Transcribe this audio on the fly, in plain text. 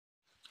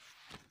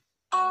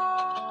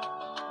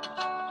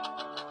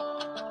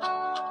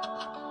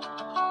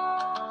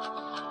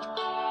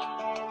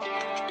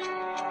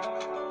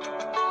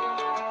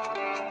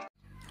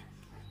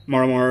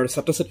মৰমৰ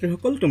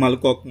ছাত্ৰ-ছাত্ৰীসকল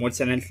তোমালোকক মোৰ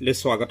চেনেললৈ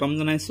স্বাগতম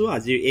জনাইছো।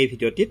 আজিৰ এই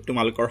ভিডিঅ'টিত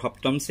তোমালোকৰ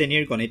সপ্তম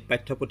শ্ৰেণীৰ গণিত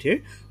পাঠ্যপুথিৰ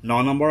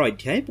 9 নম্বৰ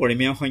অধ্যায়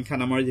পৰিমেয় সংখ্যা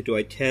নামৰ যেটো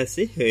অধ্যায়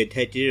আছে সেই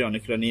অধ্যায়টিৰ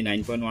অনুশীলনী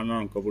 9.1 ৰ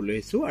অংকবোৰ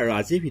লৈছো আৰু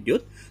আজিৰ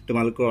ভিডিঅ'ত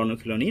তোমালোকৰ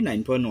অনুশীলনী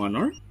 9.1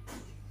 ৰ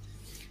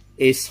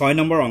এই 6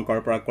 নম্বৰ অংকৰ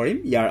পৰা কৰিম।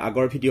 ইয়াৰ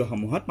আগৰ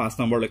ভিডিঅ'সমূহত 5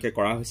 নম্বৰলৈকে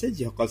কৰা হৈছে।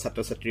 যিসকল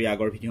ছাত্ৰ-ছাত্ৰী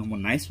আগৰ ভিডিঅ'সমূহ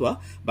নাই চোৱা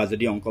বা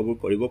যদি অংকবোৰ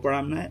কৰিব পৰা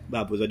নাই বা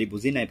যদি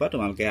বুজি নাই পা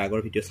তোমালোকে আগৰ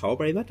ভিডিঅ' চাব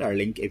পাৰিবা। তাৰ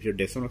লিংক এই ভিডিঅ'ৰ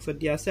ডেছক্ৰিপচন বক্সত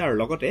দিয়া আছে আৰু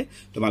লগতে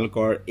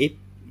তোমালোকৰ এই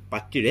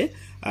পাঠটিৰে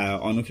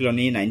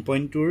অনুশীলনী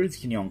 9.2 ৰ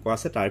যিখিনি অংক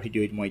আছে তাৰ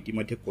ভিডিঅ' মই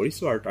ইতিমধ্যে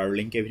কৰিছো আৰু তাৰ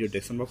লিংক এই ভিডিঅ'ৰ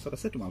ডেছক্ৰিপচন বক্সত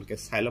আছে। তোমালোকে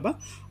চাই লবা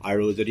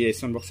আৰু যদি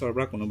ডেছক্ৰিপচন বক্সৰ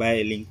পৰা কোনোবাই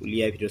লিংক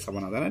উলিয়াই ভিডিঅ' চাব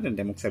নাজানে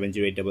তেন্তে মোক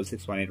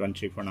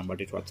 7086618134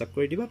 নম্বৰটিত হোৱাটছআপ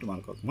কৰি দিবা।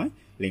 তোমালোকক মই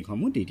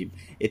লিংকসমূহ দি দিম।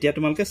 এতিয়া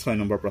তোমালোকে 6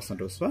 নম্বৰ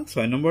প্ৰশ্নটো চোৱা।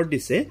 6 নম্বৰ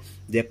দিছে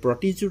যে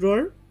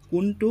প্ৰতিজোৰৰ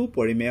কোনটো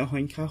পৰিমেয়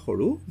সংখ্যা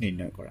সৰু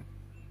নিৰ্ণয় কৰা।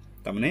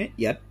 তাৰমানে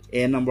ইয়াত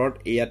এ নম্বৰত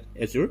ইয়াত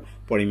এজোৰ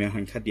পৰিমেয়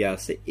সংখ্যা দিয়া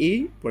আছে। এই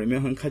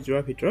পৰিমেয় সংখ্যা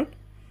জোৰাৰ ভিতৰত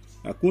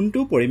কোনটো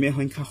পৰিমেয়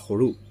সংখ্যা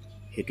সৰু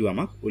হেতু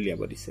আমাক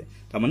উলিয়াব দিছে।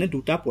 তাৰমানে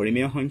দুটা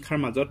পৰিমেয় সংখ্যাৰ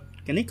মাজত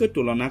কেনেকৈ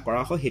তুলনা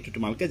কৰা হয় হেতু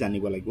তোমালোকে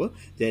জানিব লাগিব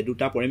যে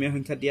দুটা পৰিমেয়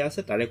সংখ্যা দিয়া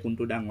আছে তাৰে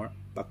কোনটো ডাঙৰ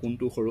বা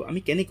কোনটো সৰু আমি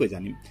কেনেকৈ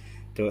জানিম।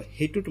 তো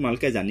হেতু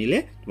তোমালোকে জানিলে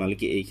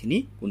তোমালোকে এইখিনি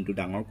কোনটো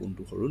ডাঙৰ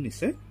কোনটো সৰু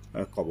নিশ্চয়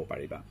ক'ব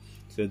পাৰিবা।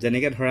 সো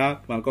যেনেকৈ ধৰা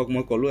তোমালোকক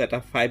মই ক'লো এটা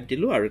 5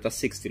 দিলো আৰু এটা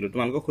 6 দিলো।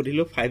 তোমালোকক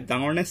সুধিলো 5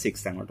 ডাঙৰ নে 6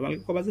 ডাঙৰ।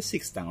 তোমালোকে ক'বা যে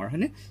 6 ডাঙৰ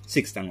হয়নে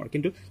 6 ডাঙৰ।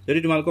 কিন্তু যদি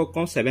তোমালোকক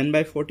কওঁ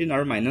 7/14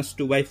 আৰু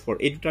 -2/4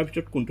 এই দুটাৰ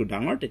ভিতৰত কোনটো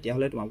ডাঙৰ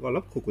তেতিয়াহ'লে তোমালোকক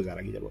অলপ খুকুজা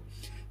লাগি যাব।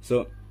 সো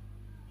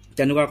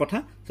তেনেকুৱা কথা।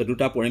 সো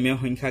দুটা পৰিমেয়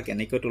সংখ্যা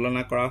কেনেকৈ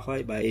তুলনা কৰা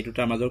হয় বা এই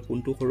দুটাৰ মাজৰ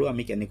কোনটো সৰু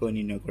আমি কেনেকৈ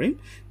নিৰ্ণয় কৰিম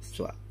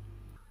চোৱা।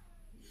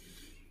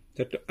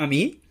 তো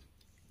আমি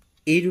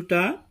এই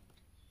দুটা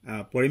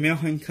পৰিমেয়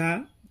সংখ্যা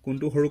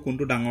কোনটো সৰু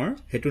কোনটো ডাঙৰ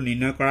হেতু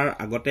নিৰ্ণয় কৰাৰ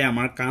আগতে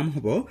আমাৰ কাম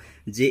হ'ব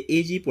যে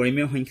এই যি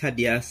পৰিমেয় সংখ্যা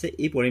দিয়া আছে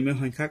এই পৰিমেয়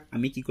সংখ্যাক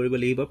আমি কি কৰিব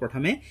লাগিব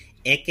প্ৰথমে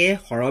একে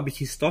হৰ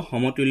বিশিষ্ট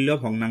সমতুল্য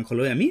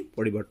ভগ্নাংশলৈ আমি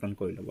পৰিৱৰ্তন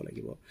কৰি ল'ব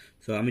লাগিব।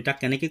 সো আমি তাক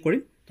কেনেকৈ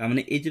কৰিম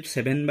তাৰমানে এই যে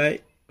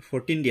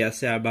 7/14 দিয়া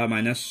আছে বা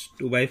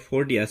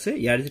 -2/4 দিয়া আছে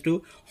ইয়াৰ যেটো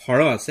হৰ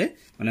আছে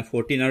মানে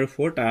 14 আৰু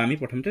 4 তাৰ আমি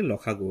প্ৰথমতে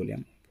লসাগু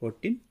উলিয়াম।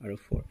 14 আৰু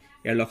 4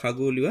 ইয়াৰ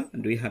লসাগু উলিওৱা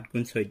 2 7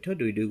 গুণ 14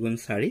 2 2 গুণ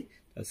 4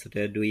 তাৰপিছতে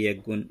 2 1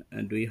 গুণ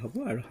 2 হ'ব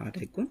আৰু 7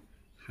 1 গুণ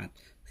 7।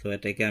 সো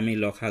এটাকে আমি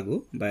লসাগু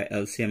বা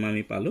এলচিএম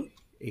আমি পালো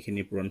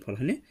এইখিনি পূৰণফল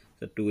হয়নে।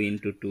 সো 2 *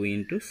 2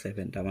 *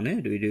 7 তাৰমানে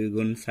 2 2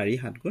 গুণ 4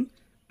 7 গুণ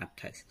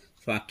 28।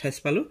 সো 28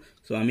 পালো।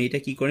 সো আমি এটা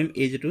কি কৰিম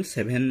এই যেটো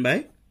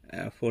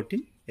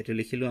 7/14 এটো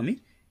লিখিলো আমি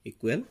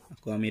ইকুৱেল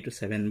আকৌ আমি এটো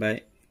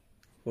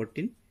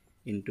 7/14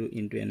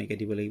 ইনটু এনেকৈ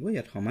দিব লাগিব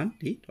ইয়াত সমান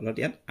দি তলত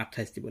ইয়াত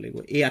 28 দিব লাগিব।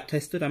 এই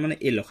 28 টো তাৰমানে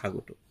এই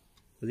লসাগুটো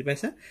বুজি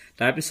পাইছা।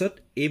 তাৰ পিছত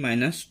এই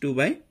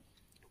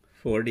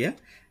 -2/4 দিয়া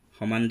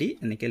সমান দি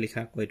এনেকৈ লিখা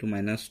আকৌ এটো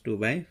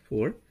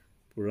 -2/4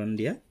 পূৰণ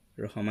দিয়া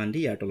আৰু সমান দি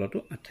ইয়াৰ তলতো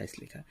 28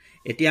 লিখা।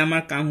 এতিয়া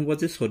আমাৰ কাম হ'ব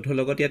যে 14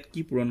 লগত ইয়াত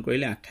কি পূৰণ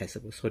কৰিলে 28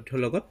 হ'ব। 14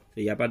 লগত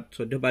ইয়াৰ পৰা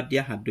 14 বাদ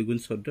দিয়া 7 2 গুণ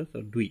 14 সো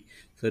 2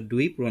 সো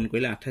 2 পূৰণ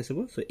কৰিলে 28 হ'ব।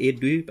 সো এই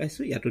 2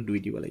 পাইছো ইয়াতো 2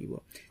 দিব লাগিব।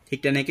 ঠিক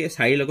তেনেকৈ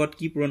 4 লগত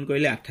কি পূৰণ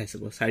কৰিলে 28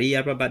 হ'ব। 4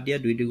 ইয়াৰ পৰা বাদ দিয়া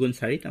 2 2 গুণ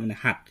 4 তাৰমানে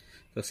 7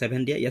 সো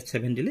 7 দিয়া ইয়াত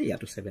 7 দিলে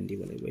ইয়াতো 7 দিব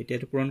লাগিব। এতিয়া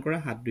এটো পূৰণ কৰা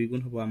 7 2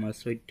 গুণ হ'ব আমাৰ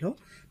 14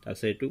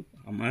 তাৰপিছত এটো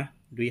আমাৰ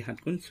 2 7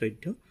 গুণ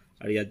 14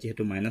 আৰু ইয়াত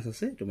যেহেতু মাইনাস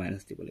আছে এটো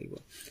মাইনাস দিব লাগিব।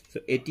 সো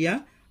এতিয়া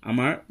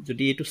আমাৰ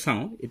যদি এটো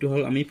চাও এটো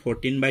হল আমি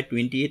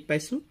 14/28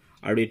 পাইছো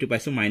আৰু এটো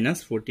পাইছো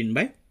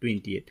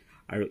 -14/28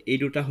 আৰু এই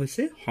দুটা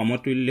হৈছে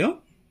সমতুল্য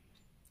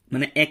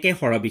মানে একে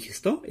হৰ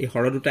বিশিষ্ট। এই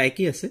হৰ দুটা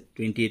একই আছে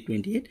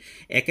 28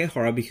 একে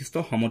হৰ বিশিষ্ট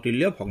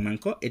সমতুল্য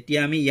ভগ্নাংশ। এতিয়া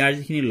আমি ইয়াৰ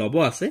যিখিনি লব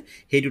আছে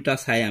সেই দুটা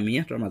চাই আমি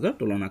ইয়াৰ মাজত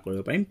তুলনা কৰিব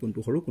পাৰিম কোনটো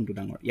সৰু কোনটো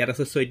ডাঙৰ। ইয়াত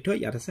আছে 14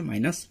 ইয়াত আছে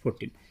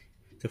 -14।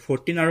 সো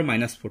 14 আৰু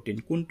 -14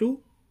 কোনটো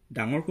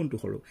ডাঙৰ কোনটো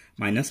সৰু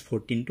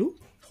 -14 টো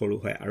সৰু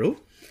হয় আৰু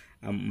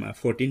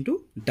 14 টো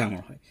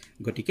ডাঙৰ হয়।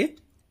 গতিকে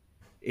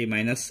এই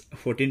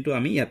 -14 টো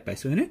আমি ইয়াত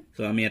পাইছো হয়নে।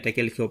 সো আমি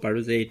এটাকে লিখিব পাৰো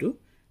যে এইটো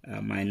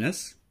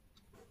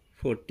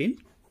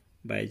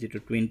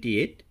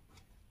 -14/28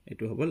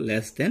 এটো হ'ব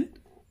লেছ দেন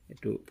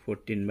এটো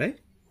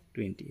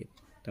 14/28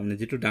 তাৰমানে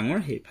যেটো ডাঙৰ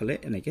সেইফালে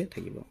এনেকৈ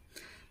থাকিব।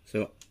 সো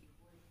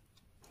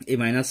এই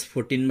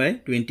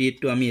 -14/28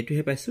 টো আমি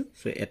এটোহে পাইছো।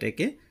 সো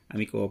এটাকে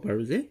আমি ক'ব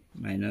পাৰো যে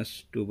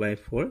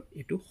 -2/4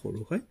 এটো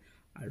সৰু হয়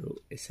আৰু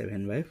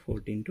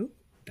 7/14 টো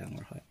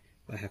ডাঙৰ হয়।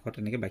 বা শেষত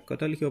এনেকৈ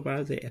বাক্যটা লিখিব পাৰা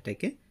যে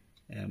এটাকে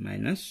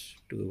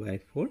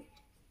 -2/4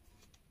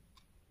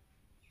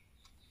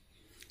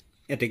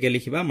 এটাকে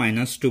লিখিবা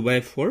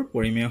 -2/4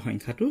 পৰিমেয়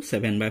সংখ্যাটো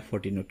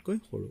 7/14 তকৈ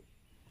সৰু।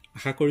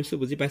 আশা কৰিছো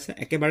বুজি পাইছা।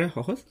 একেবাৰে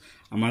সহজ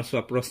আমাৰ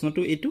চোৱা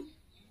প্ৰশ্নটো এইটো।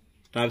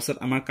 তাৰ পিছত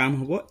আমাৰ কাম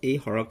হ'ব এই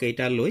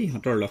হৰকেইটা লৈ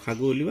ইহঁতৰ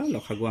লসাগু উলিওৱা।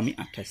 লসাগু আমি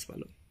 28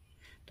 পালো।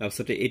 তাৰ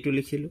পিছতে এইটো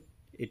লিখিলো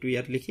এইটো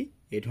ইয়াত লিখি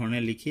এই ধৰণে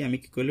লিখি আমি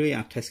কি কৰিলো এই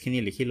 28 খিনি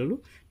লিখি ললো।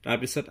 তাৰ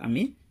পিছত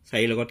আমি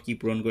 4 লগত কি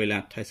পূৰণ কৰিলে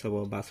 28 হ'ব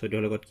বা 14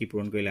 লগত কি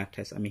পূৰণ কৰিলে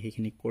 28 আমি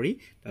সেইখিনি কৰি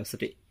তাৰ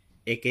পিছতে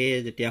একে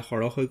যেতিয়া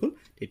হৰ হৈ গ'ল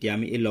তেতিয়া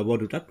আমি এই লব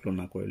দুটা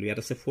তুলনা কৰিলো। ইয়াত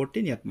আছে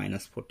 14 ইয়াত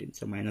 -14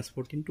 সো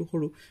 -14 টো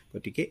সৰু।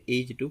 গতিকে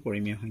এই যেটো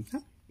পৰিমেয় সংখ্যা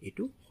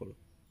এইটো সৰু।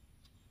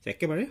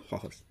 একেবাৰে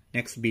সহজ।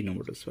 নেক্সট বি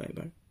নম্বৰটো চোৱা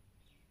এবাৰ।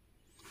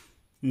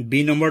 বি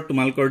নম্বৰ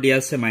তোমালকৰ দিয়া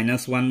আছে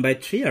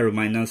 -1/3 আৰু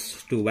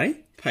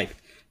 -2/5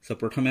 সো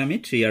প্ৰথমে আমি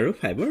 3 আৰু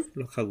 5 ৰ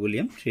লসাগু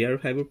উলিয়াম 3 আৰু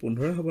 5 ৰ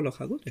 15 হ'ব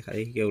লসাগু দেখা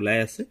দেখিকে ওলাই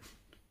আছে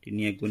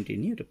 3 1 গুণ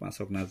 3 এটো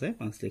 5ক না যায়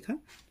 5 লিখা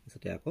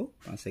তাৰতে আকৌ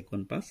 5 1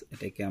 গুণ 5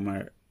 এটাকে আমাৰ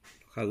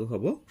লসাগু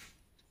হ'ব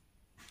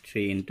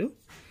 3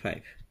 *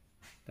 5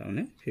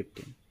 তাৰমানে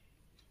 15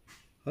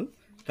 হল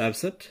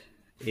তাৰপিছত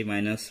এই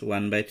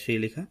 -1/3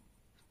 লিখা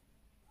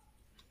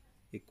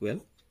ইকুৱেল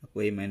আকৌ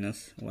এই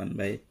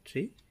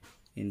 -1/3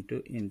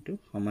 into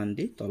সমান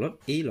দি তলত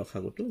এই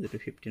লসাগুটো যেটো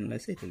 15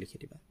 ওলাইছে এটা লিখি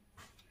দিবা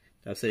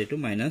তাৰপিছত এটো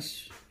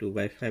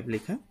 -2/5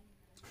 লিখা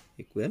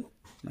ইকুৱেল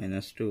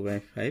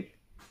 -2/5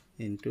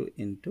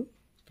 into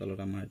তলত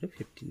আমাৰ এটো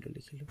 15 টো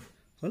লিখিলো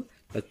হল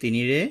তো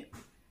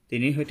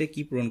 3 হৈতে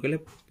কি পূৰণ কৰিলে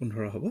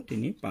 15 হ'ব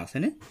 3 5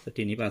 হেনে তো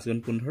 3 5 গুণ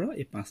 15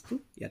 এই 5 টো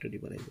ইয়াটো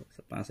দিব লাগিব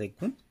সো 5 1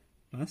 গুণ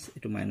 5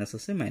 এটো মাইনাস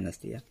আছে মাইনাস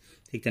দিয়া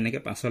ঠিক তেনেকে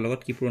 5 ৰ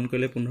লগত কি পূৰণ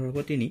কৰিলে 15 হ'ব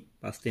 3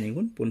 5 3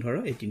 গুণ 15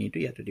 এই 3 টো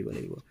ইয়াটো দিব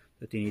লাগিব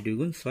তো 3 2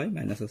 গুণ 6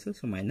 মাইনাস আছে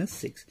সো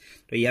 -6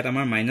 তো ইয়াত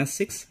আমাৰ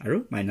 -6 আৰু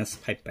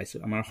 -5 পাইছো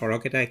আমাৰ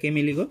হৰক এটা একে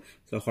মিলি গল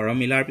সো হৰ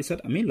মিলাৰ পিছত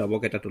আমি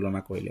লবক এটা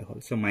তুলনা কৰিলে হল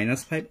সো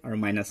 -5 আৰু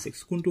 -6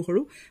 কোনটো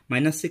হৰু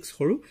 -6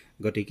 হৰু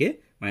গটিকে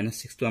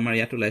 -6 টো আমাৰ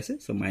ইয়াত ওলাইছে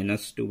সো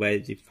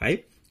 -2/5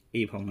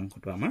 এই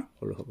ভগ্নাংশটো আমাৰ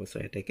হৰু হ'ব সো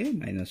এটাকে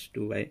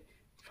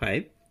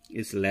 -2/5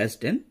 is less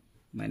than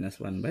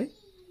 -1/3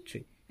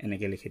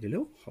 এনেকে লিখি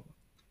দিলেও হ'ব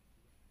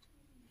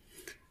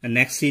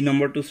নেক্সট সি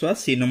নম্বৰটো চোৱা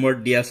সি নম্বৰ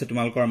দিয়া আছে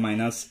তোমালকৰ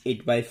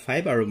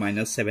 -8/5 আৰু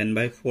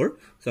 -7/4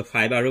 সো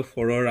 5 আৰু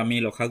 4 ৰ আমি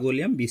লসাগু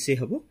উলিয়াম 20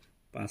 হ'ব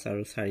 5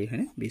 আৰু 4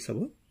 হয়নে 20 হ'ব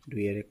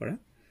 2 এৰে কৰা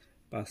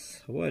 5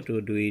 হ'ব এটো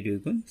 2 2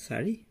 গুণ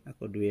 4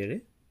 আকৌ 2 এৰে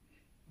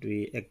 2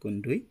 1 গুণ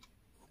 2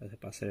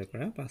 তাৰপিছত 5 এৰে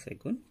কৰা 5 1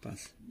 গুণ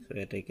 5 সো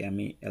এটাকে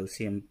আমি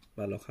এলসিএম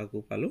বা লসাগু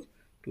পালো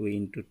 2 *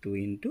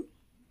 2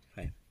 *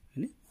 5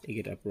 হয়নে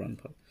এইকেইটা পূৰণ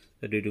ফল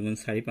সো 2 2 গুণ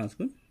 4 5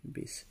 গুণ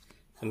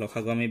 20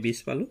 লসাগু আমি 20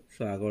 পালো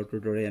সো আগৰটো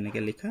দৰে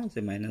এনেকে লিখা আছে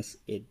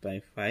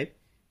 -8/5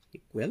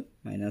 ইকুৱেল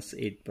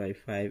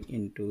 -8/5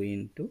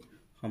 into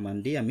সমান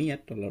দি আমি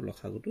ইয়াত তলৰ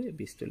লসাগুটো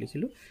 20 টো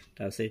লিখিলো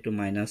তাৰপিছত এটো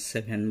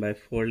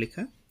 -7/4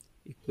 লিখা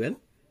ইকুৱেল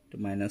to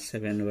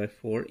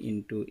 -7/4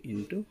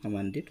 into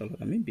সমান দি তলত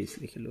আমি 20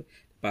 লিখিলো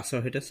 5 ৰ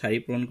হৈতে 4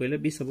 পূৰণ কৰিলে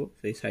 20 হ'ব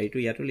সেই 4 টো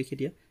ইয়াতো লিখি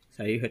দিয়া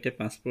 4 ৰ হৈতে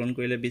 5 পূৰণ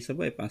কৰিলে 20 হ'ব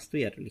এই 5 টো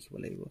ইয়াতো লিখিব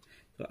লাগিব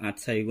তো 8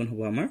 4 গুণ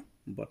হ'ব আমাৰ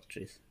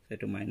 32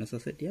 সেটো মাইনাস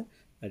আছে দিয়া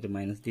আৰু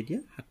মাইনাস দি দিয়া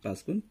 7 5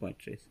 গুণ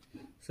 35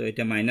 সো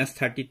এটা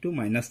 -32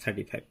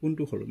 -35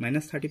 কোনটো হৰু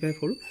 -35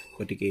 হৰু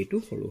গটিকে এটো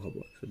হৰু হ'ব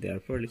সো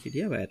therefore লিখি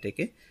দিয়া বা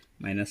এটাকে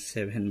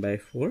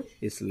 -7/4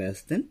 is less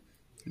than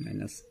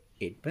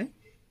 -8/5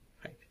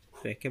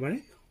 সো একেবাৰে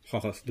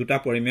সহজ দুটা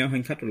পৰিমেয়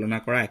সংখ্যা তুলনা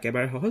কৰা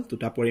একেবাৰে সহজ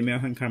দুটা পৰিমেয়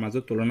সংখ্যাৰ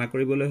মাজত তুলনা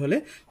কৰিবলৈ হলে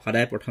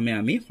সদায় প্ৰথমে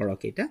আমি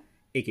হৰকেইটা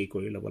একেই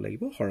কৰি লব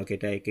লাগিব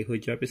হৰকেইটা একে হৈ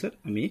যোৱাৰ পিছত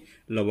আমি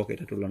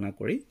লবকেইটা তুলনা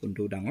কৰি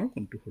কোনটো ডাঙৰ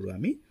কোনটো সৰু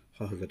আমি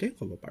সহজতে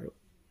ক'ব পাৰো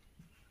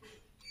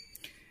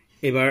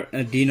এবাৰ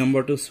ডি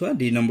নম্বৰটো চোৱা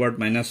ডি নম্বৰত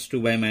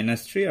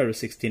 -2/3 আৰু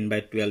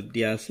 16/12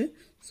 দিয়া আছে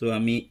সো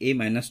আমি এই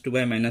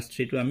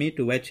 -2/3 টো আমি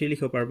 2/3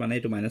 লিখিব পাৰো মানে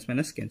এটো মাইনাস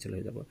মাইনাস কেনসেল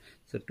হৈ যাব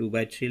সো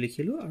 2/3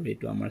 লিখিলো আৰু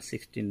এটো আমাৰ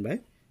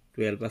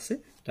 16/12 আছে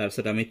তাৰ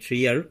পিছত আমি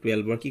 3 আৰু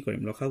 12 ৰ কি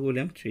কৰিম লসাগু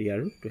উলিয়াম 3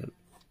 আৰু 12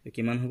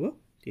 কিমান হ'ব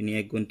 3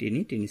 1 গুণ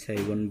 3 3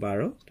 4 গুণ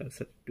 12 তাৰ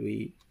পিছত 2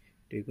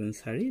 2 গুণ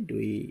 4 2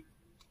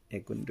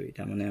 1 গুণ 2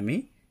 তাৰ মানে আমি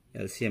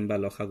এলসিএম বা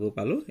লসাগু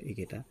পালো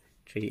এইকেইটা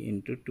 3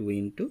 * 2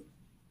 * 2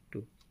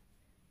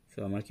 সো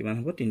আমাৰ কিমান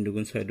হ'ব 3 2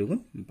 গুণ 6 2 গুণ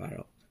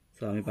 12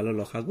 সো আমি পালো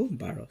লসাগু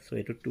 12 সো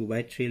এটো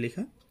 2/3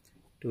 লিখা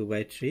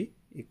 2/3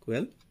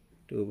 ইকুৱেল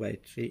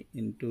 2/3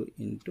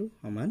 into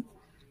সমান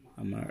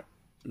আমাৰ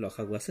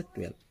লসাগু আছে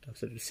 12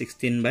 তাৰপিছত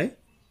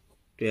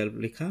 16/12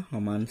 লিখা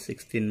সমান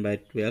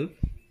 16/12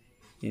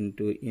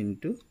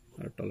 into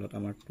আৰু তলত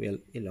আমাৰ 12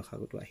 এই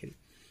লসাগুটো আহিল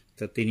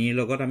তো 3 ৰ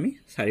লগত আমি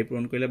 4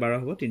 পূৰণ কৰিলে 12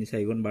 হ'ব 3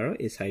 4 গুণ 12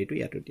 এই 4 টো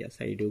ইয়াটো দিয়া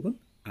 4 2 গুণ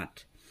 8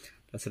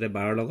 তাৰপিছত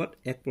 12 লগত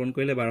 1 পূৰণ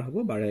কৰিলে 12 হ'ব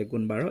 12 1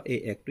 গুণ 12 এই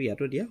 1 টো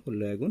ইয়াটো দিয়া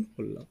 16 1 গুণ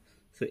 16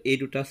 সো এই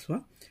দুটা চোৱা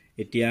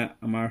এতিয়া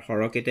আমাৰ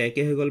হৰক এটা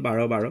একে হৈ গল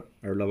 12 12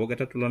 আৰু লবক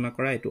এটা তুলনা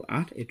কৰা এটো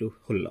 8 এটো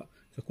 16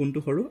 সো কোনটো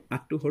হৰু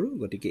 8 টো হৰু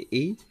গটিকে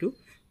এইটো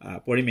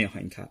পৰিমেয়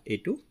সংখ্যা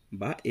এটো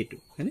বা এটো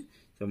হয়নে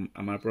সো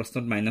আমাৰ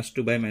প্ৰশ্নত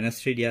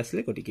 -2/3 দিয়া আছিল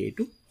গটিকে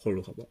এটো হৰু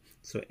হ'ব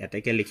সো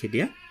এটাকে লিখি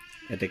দিয়া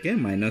এটাকে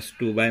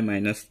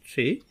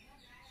 -2/3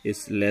 is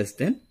less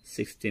than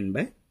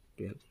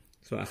 16/12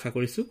 সো আশা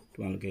কৰিছো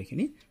তোমালোকে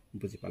এখিনি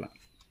বুজি পালা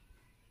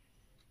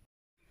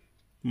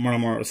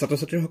মৰমৰ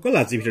ছাত্ৰ-ছাত্ৰীসকল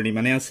আজি ভিডিঅ'টি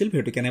মানে আছিল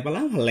ভিডিঅ'টো কেনে পালা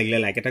ভাল লাগিলে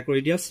লাইক এটা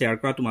কৰি দিও শেয়াৰ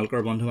কৰা তোমালোকৰ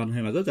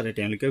বন্ধু-বান্ধৱীৰ মাজত যাতে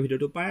তেওঁলোকে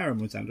ভিডিঅ'টো পায় আৰু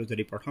মোৰ চেনেলটো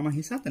যদি প্ৰথম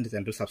আহিছা তেন্তে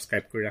চেনেলটো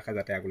সাবস্ক্ৰাইব কৰি ৰাখা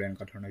যাতে আগলৈ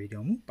এনেকুৱা ধৰণৰ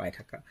ভিডিঅ'সমূহ পাই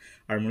থাকা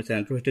আৰু মোৰ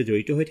চেনেলটোৰ সৈতে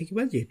জড়িত হৈ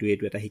থাকিবা যেহেতু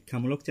এইটো এটা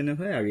শিক্ষামূলক চেনেল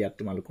হয় আৰু ইয়াত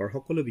তোমালোকৰ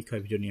সকলো বিষয়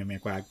ভিডিঅ'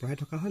 নিয়মীয়াকৈ আগবঢ়াই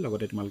থকা হয়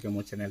লগতে তোমালোকে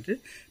মোৰ চেনেলটোৰ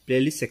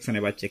প্লেলিষ্ট সেকশন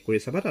এবাৰ চেক কৰি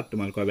চাবা তাত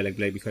তোমালোকৰ বেলেগ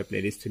বেলেগ বিষয়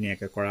প্লেলিষ্ট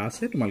ধুনীয়াকৈ কৰা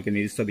আছে তোমালোকে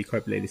নিৰ্দিষ্ট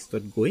বিষয়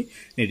প্লেলিষ্টত গৈ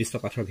নিৰ্দিষ্ট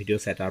পাঠৰ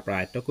ভিডিঅ' চাই তাৰ পৰা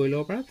আয়ত্ত কৰি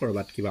ল'ব পাৰা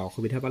কৰবাত কিবা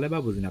অসুবিধা পালে বা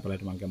বুজি নাপালে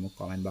তোমালোকে মোক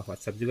কমেন্ট বা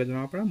হোৱাটছআপ যোগে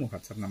জনাব পৰা মোৰ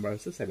WhatsApp নম্বৰ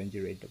হৈছে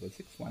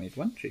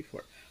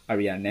 7086618134 আৰু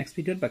ইয়াৰ নেক্সট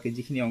ভিডিঅ'ত বাকি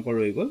যিখিনি অংক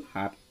ৰৈ গ'ল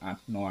 7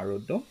 8 9 আৰু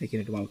 10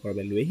 এইখিনি তোমালোকৰ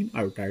বাবে লৈ আহিম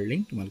আৰু তাৰ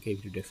লিংক তোমালোকে এই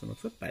ভিডিঅ'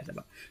 ডেসক্ৰিপশ্যনত পাই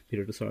যাবা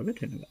ভিডিঅ'টো চোৱাৰ বাবে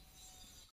ধন্যবাদ